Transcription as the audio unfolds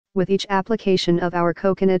With each application of our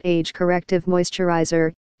Coconut Age Corrective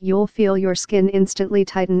Moisturizer, you'll feel your skin instantly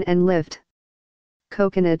tighten and lift.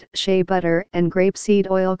 Coconut, shea butter and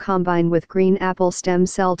grapeseed oil combine with green apple stem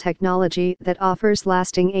cell technology that offers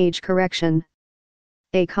lasting age correction.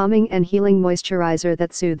 A calming and healing moisturizer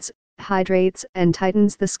that soothes, hydrates and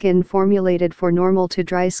tightens the skin, formulated for normal to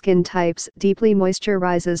dry skin types, deeply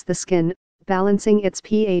moisturizes the skin, balancing its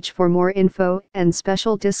pH. For more info and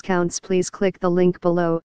special discounts, please click the link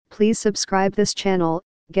below. Please subscribe this channel,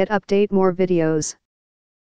 get update more videos.